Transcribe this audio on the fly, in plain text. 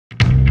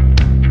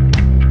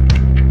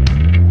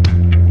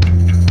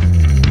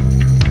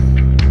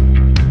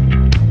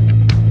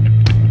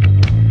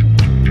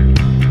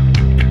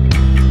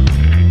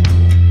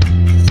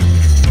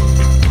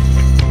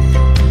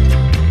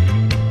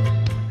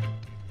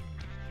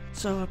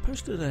So I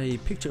posted a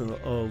picture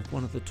of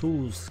one of the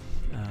tools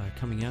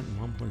coming out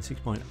in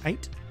 1.6.8,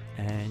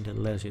 and it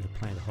allows you to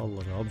plant a whole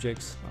lot of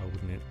objects. I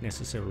wouldn't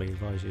necessarily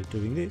advise you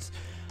doing this,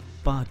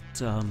 but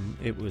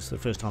it was the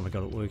first time I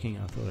got it working.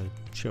 I thought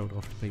I'd show it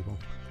off to people.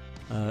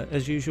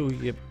 As usual,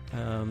 you get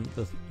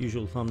the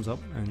usual thumbs up,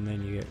 and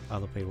then you get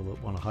other people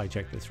that want to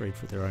hijack the thread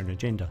for their own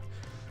agenda.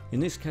 In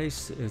this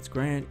case, it's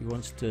Grant. He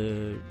wants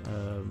to,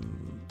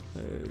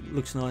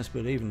 looks nice,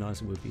 but even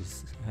nicer would be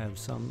have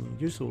some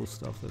useful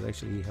stuff that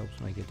actually helps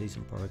make a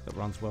decent product that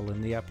runs well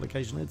in the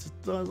application it's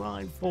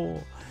designed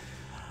for.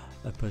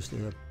 I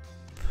posted a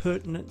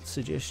pertinent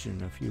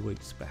suggestion a few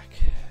weeks back,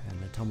 and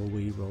the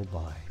tumbleweed rolled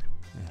by.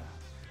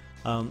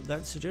 Yeah.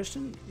 That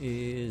suggestion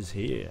is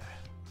here,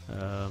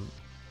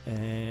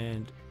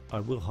 and I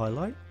will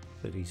highlight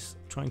that he's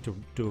trying to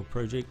do a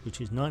project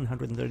which is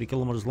 930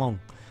 kilometers long.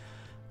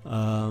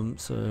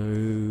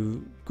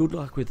 So good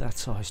luck with that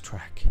size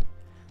track.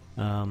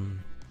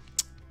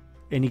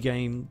 Any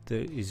game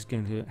that is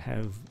going to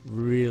have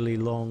really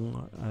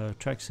long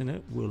tracks in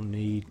it will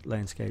need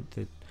landscape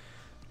that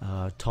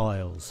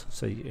tiles,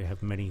 so you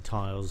have many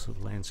tiles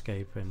of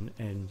landscape,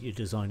 and you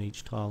design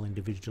each tile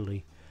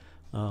individually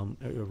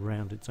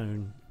around its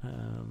own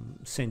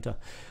center.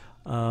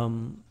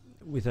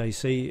 With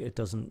AC it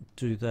doesn't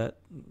do that.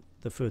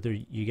 The further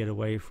you get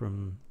away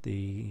from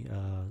the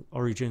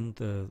origin,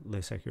 the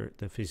less accurate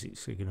the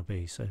physics are going to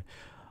be. So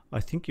I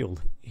think you'll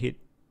hit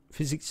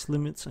physics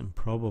limits and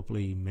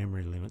probably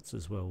memory limits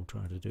as well,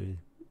 trying to do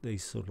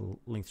these sort of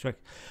length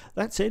tracks.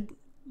 That said,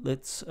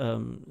 let's a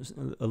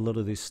lot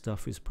of this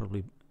stuff is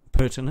probably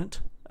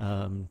pertinent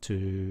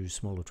to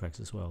smaller tracks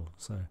as well.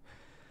 So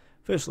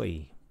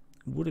firstly,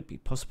 would it be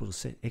possible to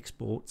set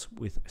exports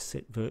with a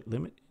set vert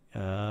limit?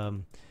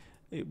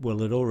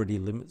 Well, it already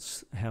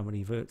limits how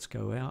many verts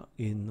go out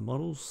in the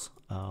models,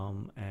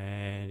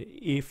 and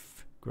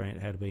if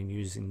Grant had been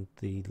using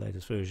the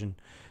latest version,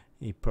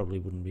 he probably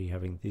wouldn't be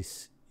having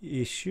this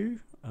issue.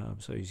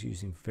 So he's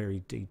using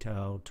very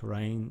detailed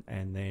terrain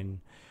and then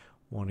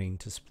wanting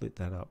to split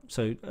that up.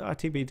 So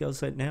RTB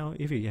does that now.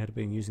 If he had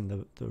been using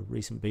the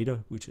recent beta,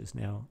 which is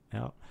now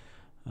out,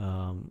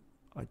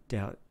 I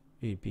doubt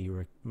he'd be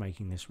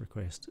making this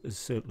request.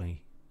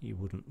 Certainly you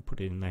wouldn't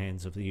put it in the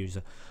hands of the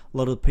user. A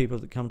lot of the people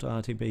that come to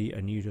RTB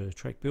are new to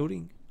track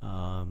building,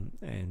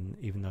 and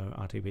even though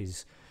RTB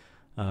is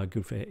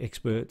good for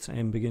experts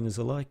and beginners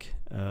alike,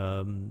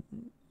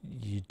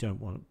 you don't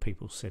want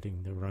people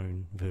setting their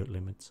own vert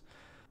limits.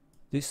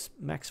 This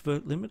max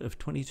vert limit of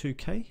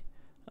 22k,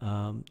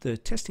 the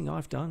testing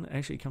I've done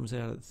actually comes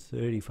out at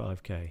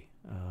 35k.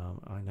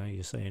 I know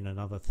you're seeing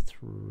another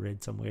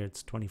thread somewhere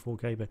it's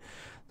 24k,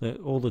 but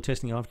all the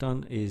testing I've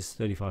done is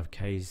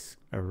 35k's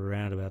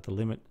around about the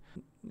limit.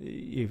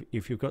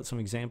 If you've got some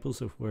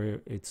examples of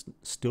where it's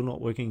still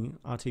not working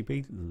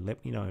RTB,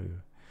 let me know.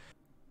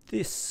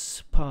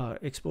 This part,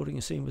 exporting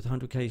a scene with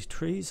 100k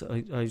trees,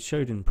 I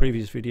showed in a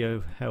previous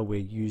video how we're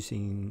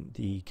using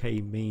the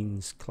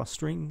k-means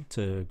clustering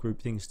to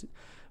group things.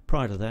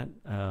 Prior to that,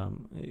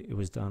 it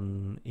was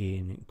done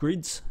in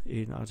grids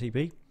in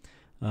RTB.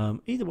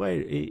 Either way,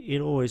 it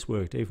always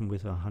worked, even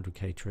with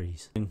 100k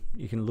trees. And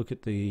you can look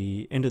at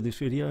the end of this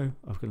video.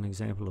 I've got an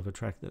example of a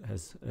track that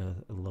has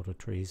a lot of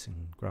trees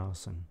and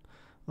grass and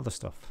other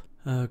stuff.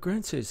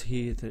 Grant says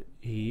here that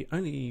he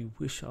only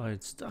wish I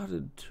had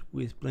started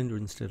with Blender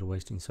instead of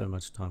wasting so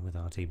much time with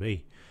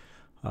RTB.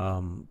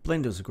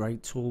 Blender's a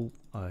great tool.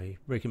 I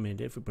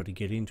recommend everybody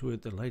get into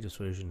it. The latest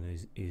version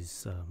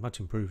is much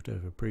improved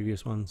over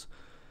previous ones.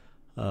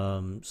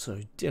 So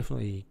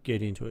definitely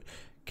get into it.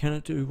 Can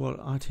it do what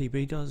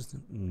RTB does?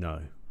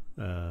 No.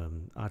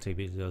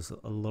 RTB does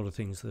a lot of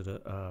things that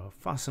are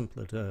far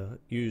simpler to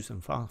use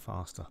and far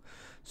faster.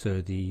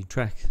 So the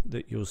track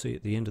that you'll see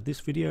at the end of this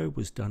video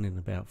was done in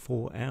about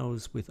 4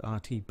 hours with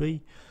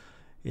RTB.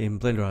 In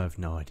Blender, I have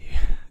no idea.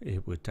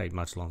 It would take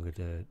much longer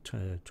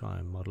to try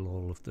and model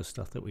all of the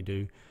stuff that we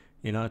do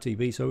in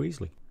RTB so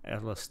easily.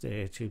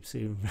 Alistair chips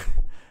in.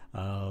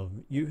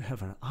 You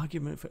have an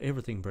argument for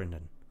everything,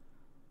 Brendan.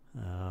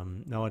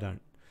 No, I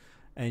don't.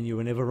 And you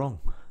were never wrong.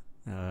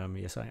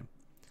 Yes, I am.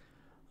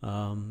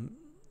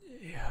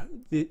 Yeah,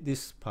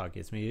 this part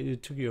gets me.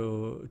 It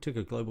took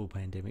a global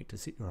pandemic to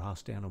sit your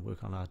ass down and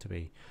work on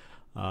RTB.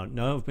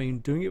 No, I've been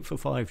doing it for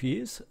 5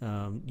 years.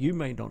 You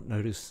may not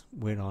notice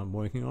when I'm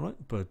working on it,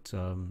 but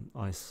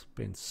I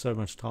spend so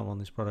much time on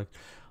this product.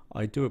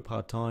 I do it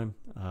part-time.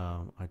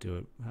 I do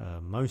it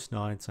most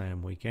nights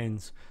and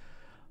weekends.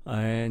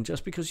 And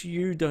just because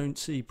you don't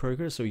see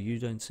progress or you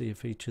don't see a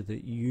feature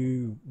that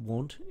you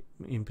want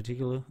in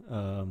particular,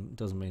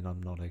 doesn't mean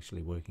I'm not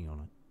actually working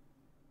on it.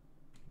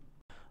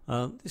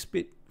 This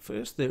bit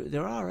first,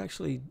 there are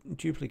actually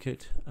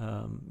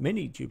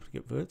many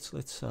duplicate verts.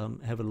 Let's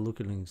have a look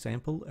at an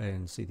example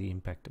and see the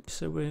impact.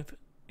 So we've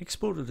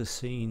exported a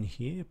scene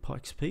here,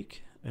 Pikes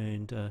Peak,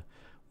 and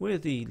where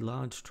the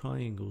large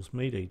triangles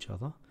meet each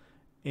other,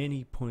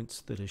 any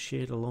points that are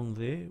shared along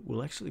there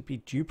will actually be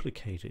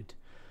duplicated.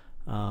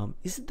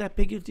 Isn't that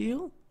big a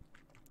deal?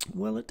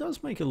 Well, it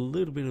does make a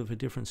little bit of a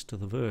difference to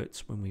the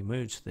verts when we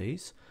merge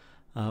these.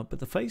 but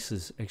the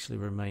faces actually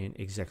remain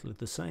exactly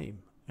the same,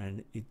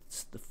 and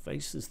it's the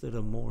faces that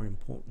are more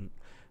important.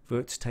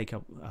 Verts take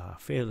up a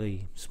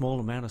fairly small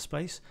amount of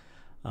space.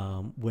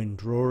 When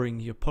drawing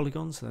your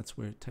polygons, that's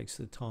where it takes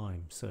the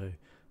time. So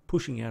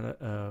pushing out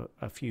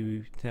a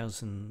few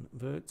thousand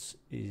verts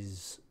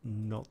is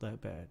not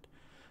that bad.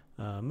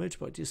 Merge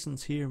by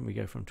distance here, and we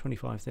go from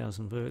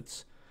 25,000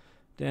 verts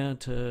down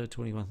to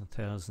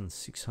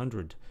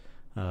 21,600.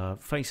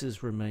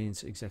 Faces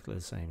remains exactly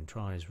the same,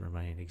 tries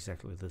remain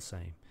exactly the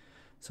same.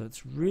 So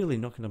it's really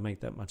not going to make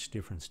that much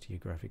difference to your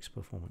graphics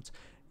performance.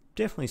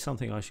 Definitely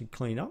something I should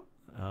clean up,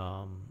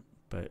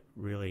 but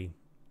really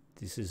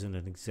this isn't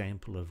an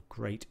example of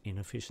great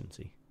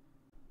inefficiency.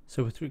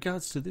 So with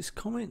regards to this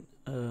comment,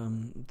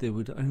 there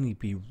would only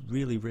be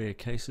really rare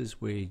cases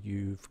where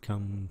you've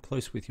come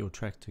close with your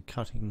track to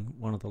cutting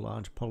one of the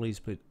large polys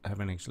but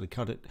haven't actually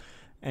cut it,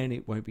 and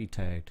it won't be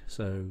tagged.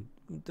 So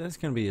that's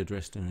going to be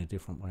addressed in a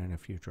different way in a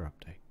future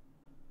update.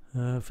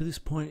 For this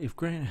point, if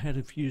Grant had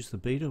have used the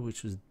beta,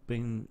 which has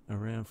been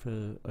around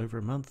for over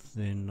a month,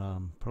 then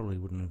probably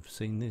wouldn't have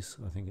seen this.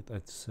 I think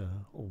that's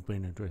all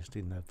been addressed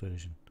in that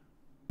version.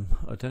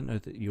 I don't know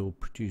that you'll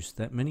produce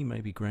that many.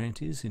 Maybe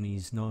Grant is in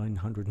his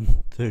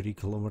 930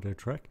 kilometer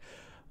track.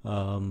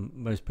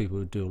 Most people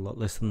would do a lot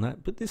less than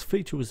that, but this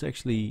feature was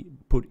actually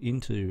put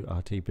into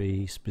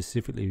RTB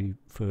specifically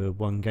for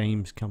one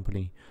games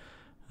company.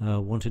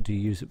 Wanted to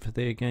use it for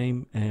their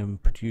game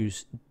and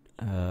produce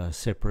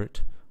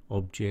separate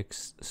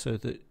objects, so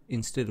that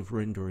instead of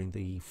rendering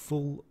the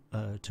full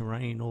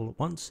terrain all at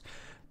once,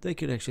 they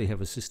could actually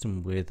have a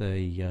system where they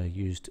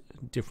used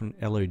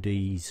different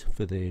LODs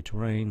for their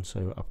terrain.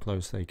 So up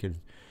close they could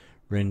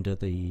render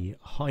the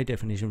high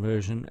definition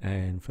version,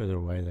 and further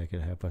away they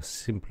could have a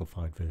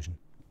simplified version.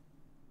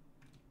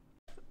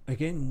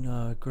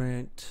 Again,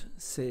 Grant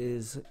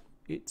says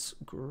it's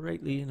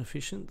greatly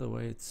inefficient the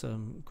way it's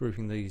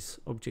grouping these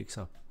objects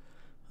up.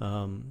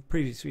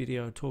 Previous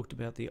video I talked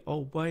about the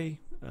old way.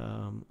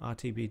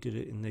 RTB did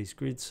it in these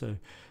grids, so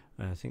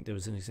I think there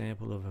was an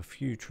example of a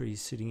few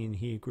trees sitting in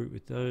here grouped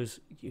with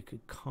those. You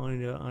could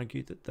kind of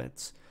argue that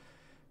that's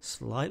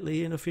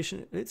slightly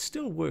inefficient. It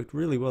still worked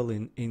really well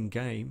in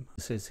game.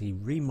 It says he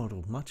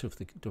remodeled much of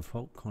the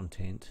default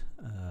content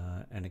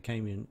and it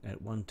came in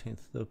at 1/10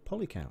 the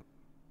poly count.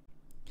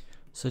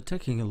 So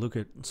taking a look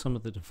at some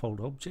of the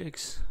default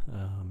objects,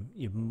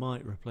 you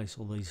might replace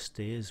all these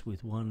stairs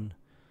with one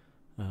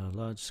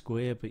large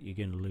square, but you're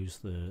going to lose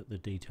the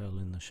detail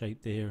in the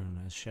shape there,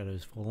 and as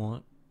shadows fall on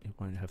it, it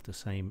won't have the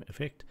same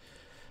effect.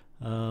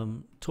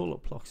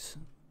 Toilet blocks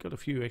got a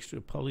few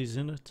extra polys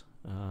in it.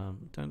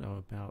 Don't know,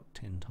 about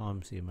 10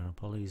 times the amount of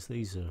polys.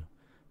 These are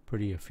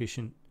pretty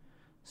efficient.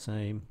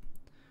 Same.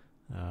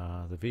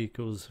 The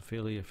vehicles are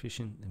fairly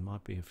efficient. There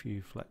might be a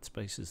few flat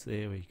spaces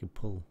there where you could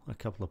pull a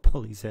couple of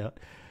polys out.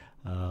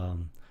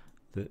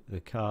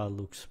 The car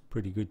looks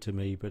pretty good to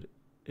me, but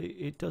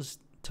it does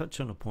touch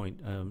on a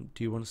point.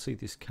 Do you want to see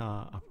this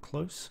car up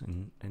close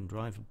and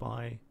drive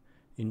by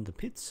in the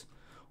pits,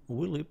 or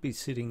will it be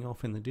sitting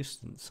off in the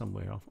distance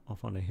somewhere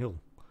off on a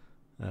hill?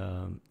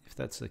 If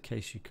that's the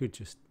case, you could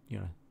just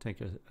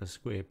take a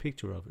square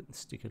picture of it and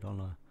stick it on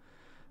a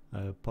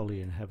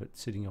poly and have it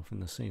sitting off in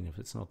the scene if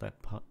it's not that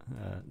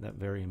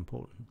very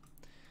important.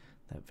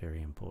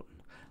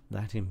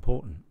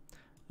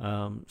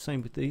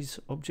 Same with these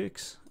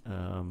objects.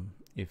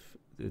 If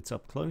it's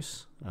up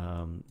close,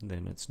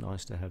 then it's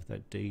nice to have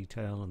that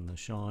detail and the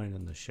shine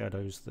and the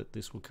shadows that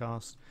this will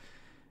cast.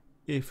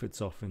 If it's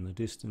off in the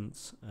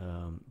distance,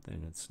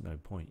 then it's no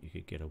point. You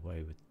could get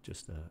away with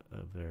just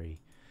a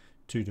very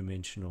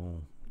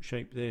two-dimensional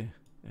shape there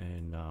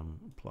and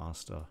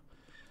plaster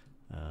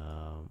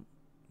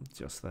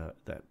just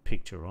that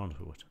picture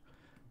onto it.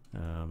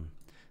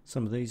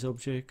 Some of these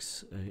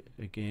objects,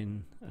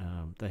 again,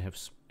 they have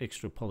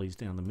extra polys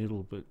down the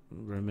middle, but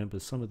remember,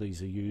 some of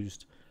these are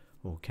used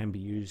or can be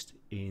used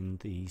in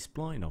the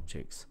spline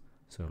objects,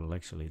 so it'll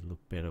actually look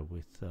better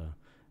with a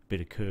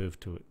bit of curve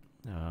to it.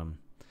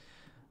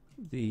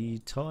 The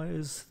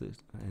tires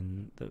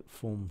that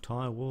form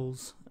tire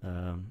walls,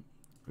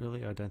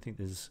 really I don't think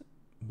there's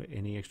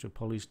any extra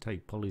polys.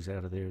 Take polys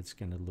out of there, it's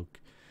going to look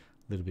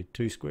a little bit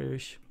too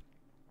squarish.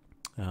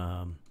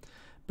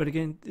 But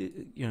again,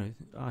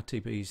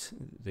 RTBs,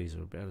 these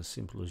are about as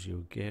simple as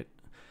you'll get.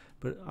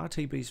 But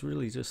RTB is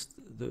really just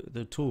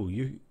the tool.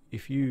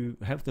 If you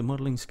have the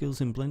modeling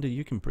skills in Blender,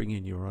 you can bring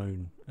in your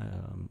own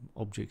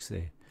objects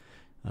there.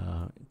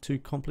 Too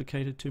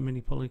complicated, too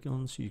many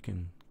polygons, you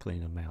can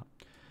clean them out.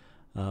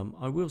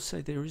 I will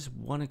say there is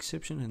one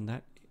exception, and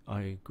that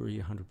I agree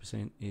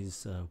 100%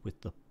 is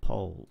with the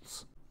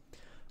poles.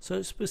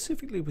 So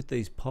specifically with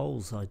these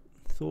poles, I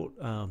thought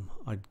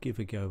I'd give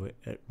a go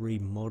at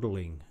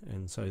remodeling,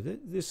 and so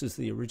this is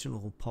the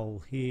original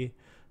pole here,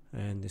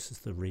 and this is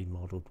the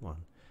remodeled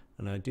one.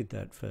 And I did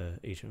that for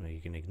each of them.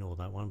 You can ignore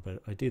that one,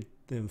 but I did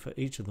them for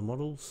each of the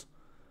models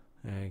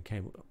and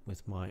came up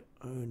with my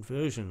own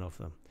version of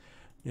them.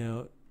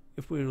 Now,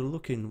 if we were to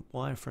look in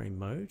wireframe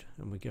mode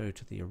and we go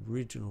to the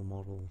original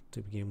model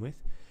to begin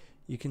with,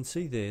 you can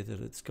see there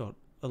that it's got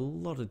a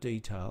lot of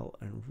detail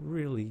and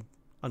really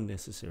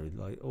unnecessary.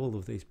 Like all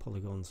of these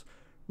polygons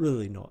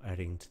really not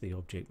adding to the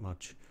object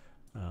much.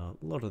 A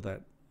lot of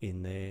that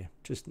in there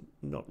just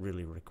not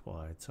really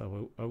required.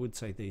 So I would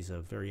say these are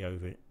very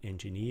over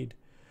engineered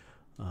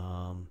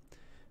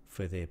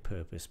for their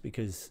purpose,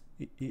 because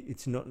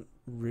it's not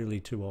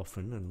really too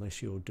often,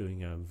 unless you're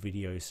doing a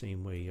video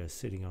scene where you're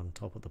sitting on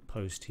top of the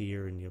post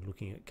here and you're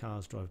looking at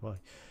cars drive by,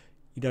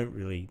 you don't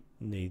really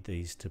need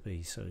these to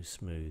be so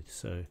smooth.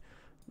 So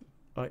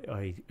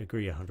I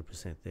agree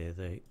 100% there.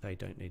 They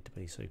don't need to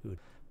be so good.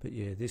 But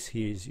yeah, this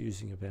here is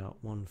using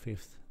about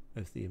 1/5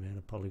 of the amount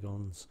of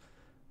polygons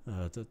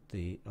that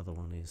the other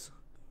one is.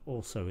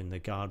 Also in the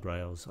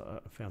guardrails, I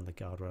found the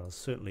guardrails,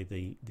 certainly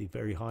the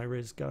very high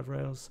res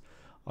guardrails,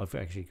 I've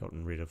actually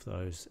gotten rid of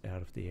those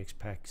out of the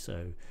XPacks,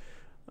 so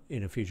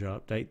in a future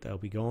update they'll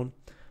be gone.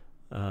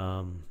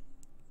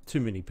 Too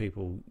many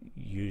people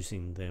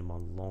using them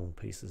on long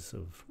pieces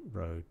of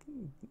road.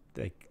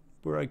 They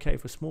were okay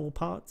for small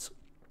parts,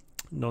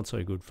 not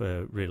so good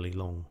for really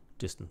long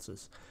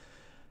distances.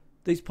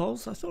 These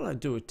poles, I thought I'd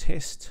do a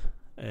test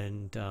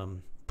and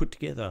put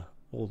together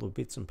all the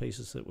bits and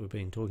pieces that we've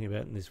been talking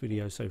about in this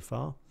video so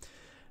far.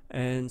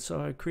 And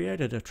so I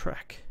created a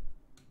track.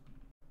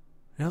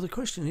 Now the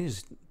question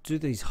is, do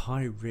these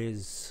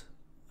high-res,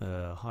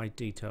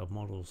 high-detailed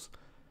models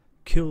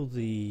kill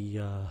the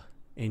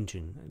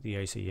engine, the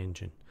AC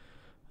engine?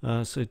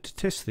 So to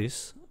test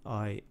this,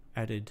 I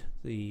added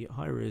the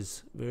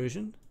high-res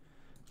version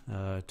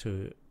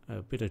to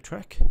a bit of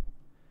track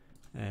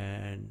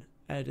and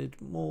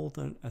added more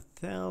than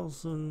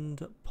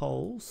 1,000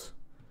 poles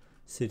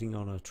sitting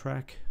on a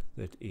track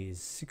that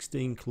is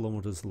 16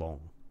 kilometers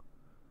long.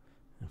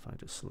 If I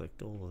just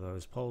select all of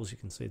those poles, you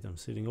can see them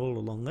sitting all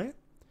along there.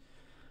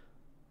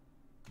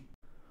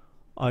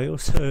 I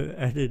also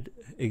added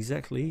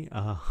exactly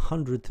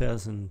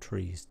 100,000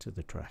 trees to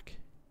the track.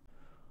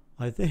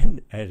 I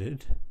then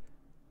added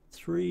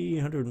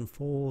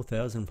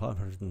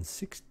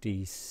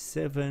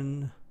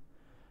 304,567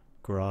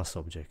 grass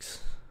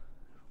objects.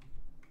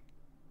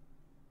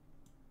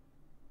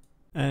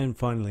 And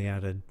finally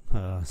added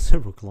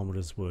several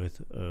kilometers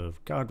worth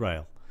of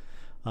guardrail.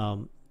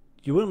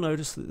 You will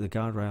notice that the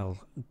guardrail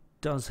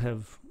does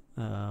have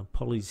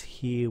polys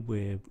here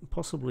where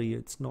possibly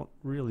it's not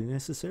really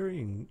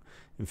necessary. In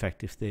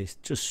fact, if they're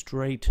just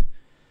straight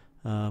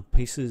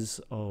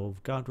pieces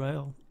of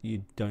guardrail,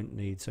 you don't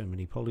need so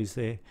many polys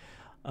there.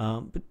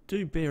 But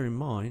do bear in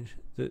mind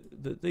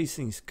that these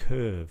things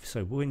curve.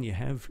 So when you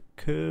have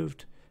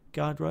curved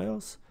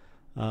guardrails,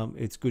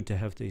 it's good to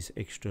have these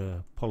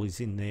extra polys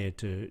in there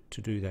to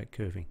do that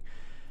curving.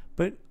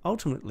 But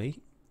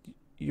ultimately,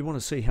 you want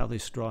to see how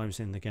this drives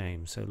in the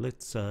game. So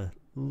let's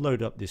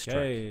load up this track.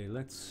 Okay,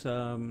 let's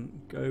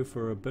go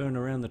for a burn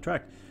around the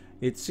track.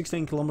 It's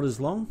 16 kilometers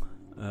long,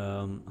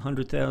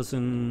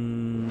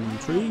 100,000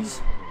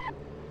 trees,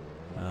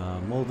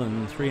 more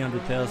than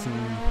 300,000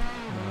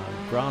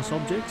 grass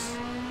objects,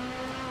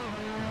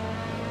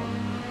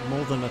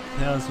 more than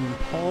 1,000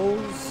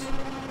 poles,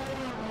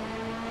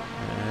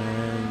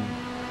 and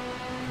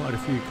quite a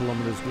few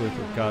kilometers worth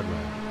of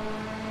guardrail.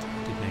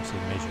 Didn't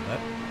actually measure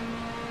that.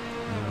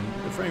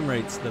 The frame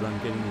rates that I'm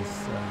getting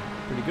is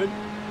pretty good. It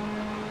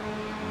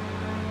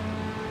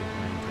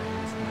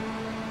maintains that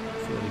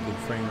fairly good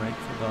frame rate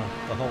for the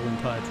whole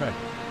entire track.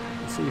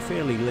 You see a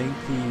fairly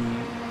lengthy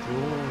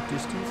draw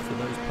distance for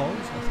those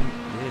poles. I think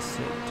they're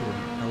set to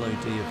an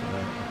LOD of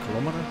a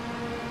kilometre.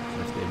 So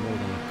if they're more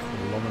than a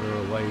kilometre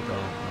away,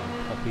 they'll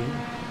pop in.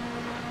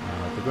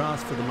 The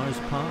grass for the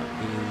most part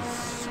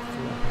is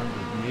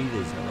 400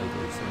 metres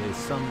LOD, so there's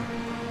some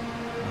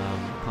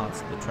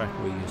parts of the track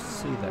where you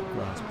see that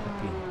grass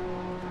pop in.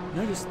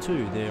 Notice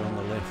too there on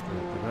the left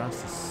that the grass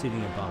is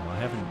sitting above. I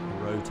haven't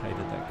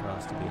rotated that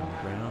grass to be on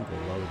the ground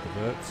or lowered the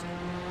verts.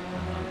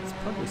 It's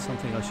probably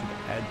something I should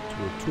add to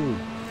a tool.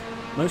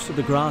 Most of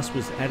the grass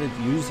was added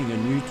using a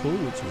new tool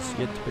which is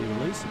yet to be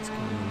released. It's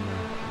coming in the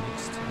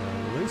next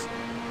release.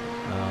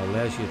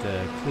 Allows you to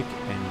click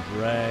and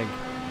drag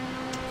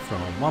from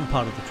one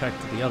part of the track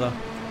to the other,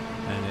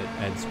 and it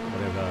adds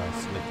whatever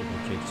selected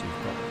objects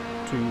you've got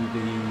to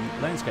the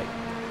landscape.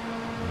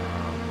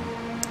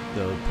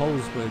 The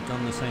poles were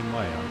done the same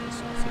way. I just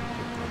sort of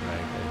clicked and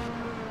dragged there,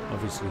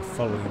 obviously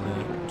following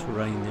the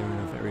terrain there in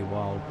a very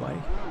wild way.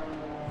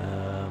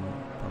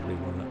 Probably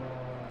want to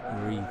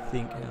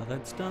rethink how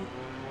that's done.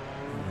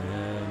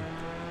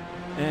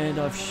 And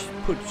I've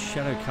put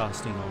shadow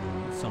casting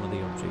on some of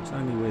the objects,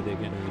 only where they're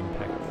going to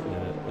impact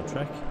the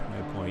track.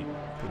 No point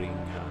putting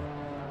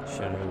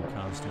shadow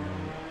casting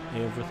on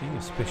everything,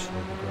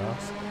 especially the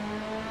grass.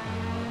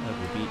 That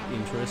would be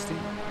interesting.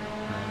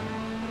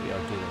 Yeah,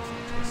 I'll do that for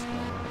the test.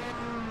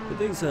 But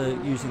these are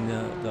using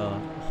the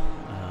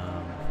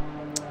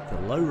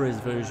low-res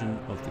version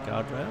of the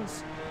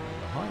guardrails.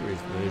 The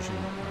high-res version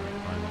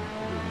I'm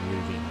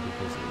removing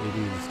because it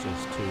is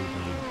just too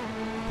many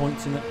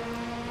points in it.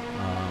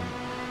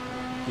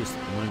 This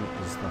at the moment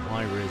is the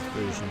high-res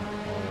version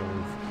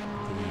of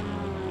the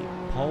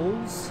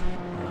poles,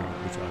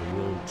 which I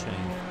will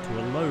change to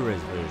a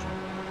low-res version.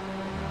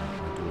 I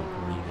do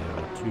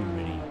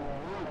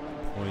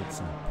points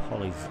and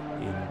polys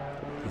in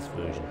this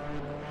version.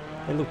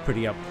 They look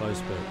pretty up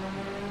close, but you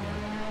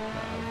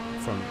know,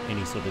 from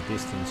any sort of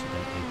distance you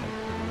don't need that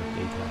level of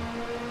detail.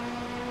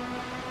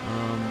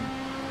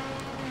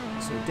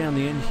 So down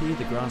the end here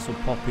the grass will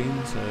pop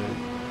in, so it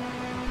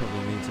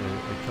probably needs a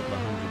couple of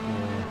hundred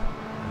more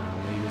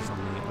meters on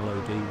the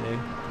LOD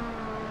there,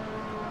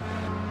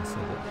 so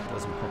that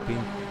doesn't pop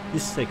in.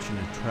 This section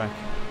of track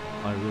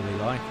I really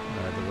like,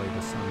 the way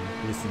the sun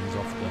glistens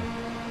off the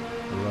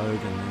road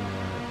and then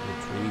the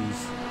trees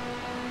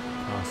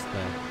cast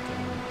that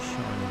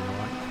shining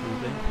light through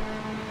there.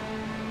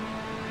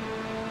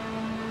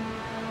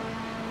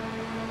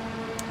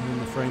 And then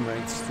the frame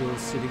rate's still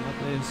sitting up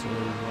there, so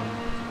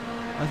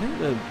I think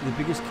the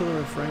biggest killer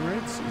of frame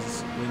rates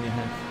is when you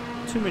have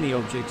too many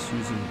objects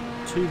using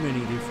too many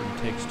different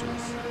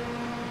textures.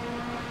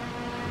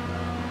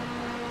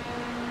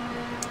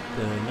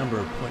 The number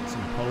of points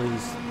and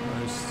polys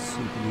most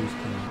CPUs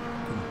can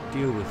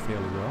deal with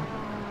fairly well.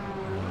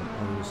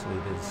 Obviously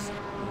there's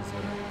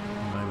a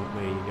moment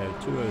where you go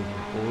too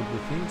overboard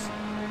with things,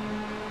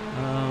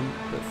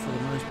 but for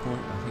the most part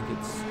I think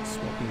it's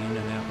swapping in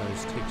and out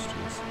those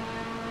textures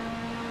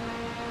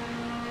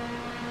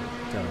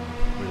that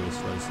really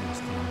slows things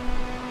down.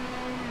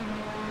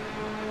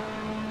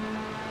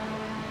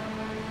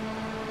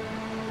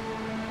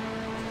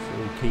 So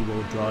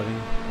keyboard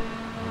driving,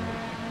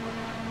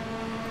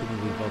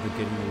 couldn't be bothered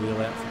getting the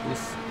wheel out for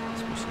this,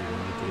 especially when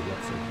you do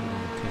lots of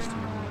testing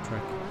on the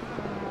track.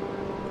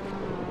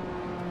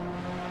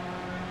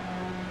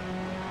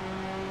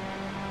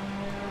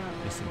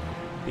 Missing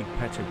a big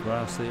patch of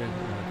grass there I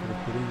could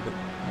have put in, but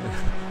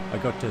I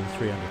got to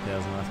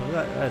 300,000 I thought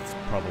that's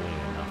probably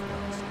enough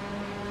grass.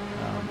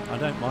 I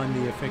don't mind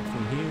the effect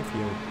from here. If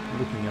you're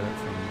looking at it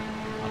from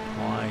up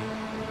high,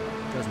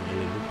 it doesn't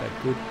really look that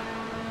good.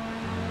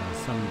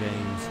 Some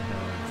games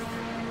have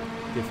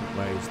different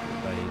ways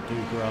that they do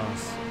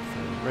grass.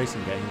 For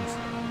racing games,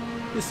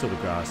 this sort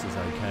of grass is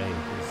okay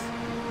because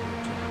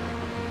you're generally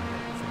looking at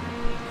it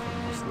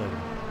from this level.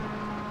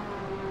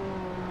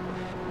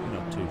 We're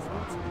not too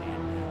far from the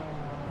end now.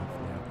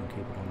 Hopefully I can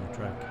keep it on the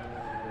track.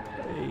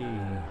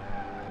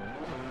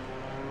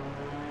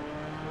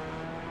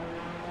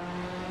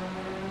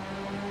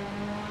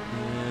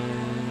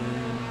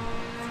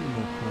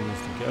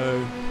 To go.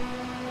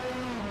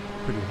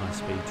 Pretty high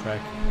speed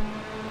track,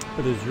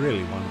 but there's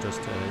really one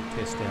just to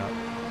test out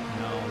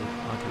how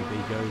RTB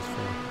goes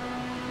for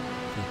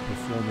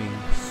performing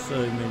so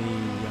many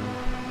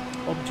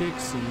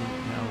objects and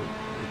how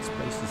it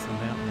spaces them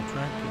out on the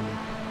track. And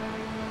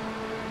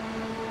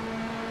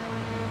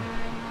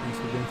thanks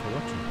again for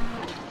watching.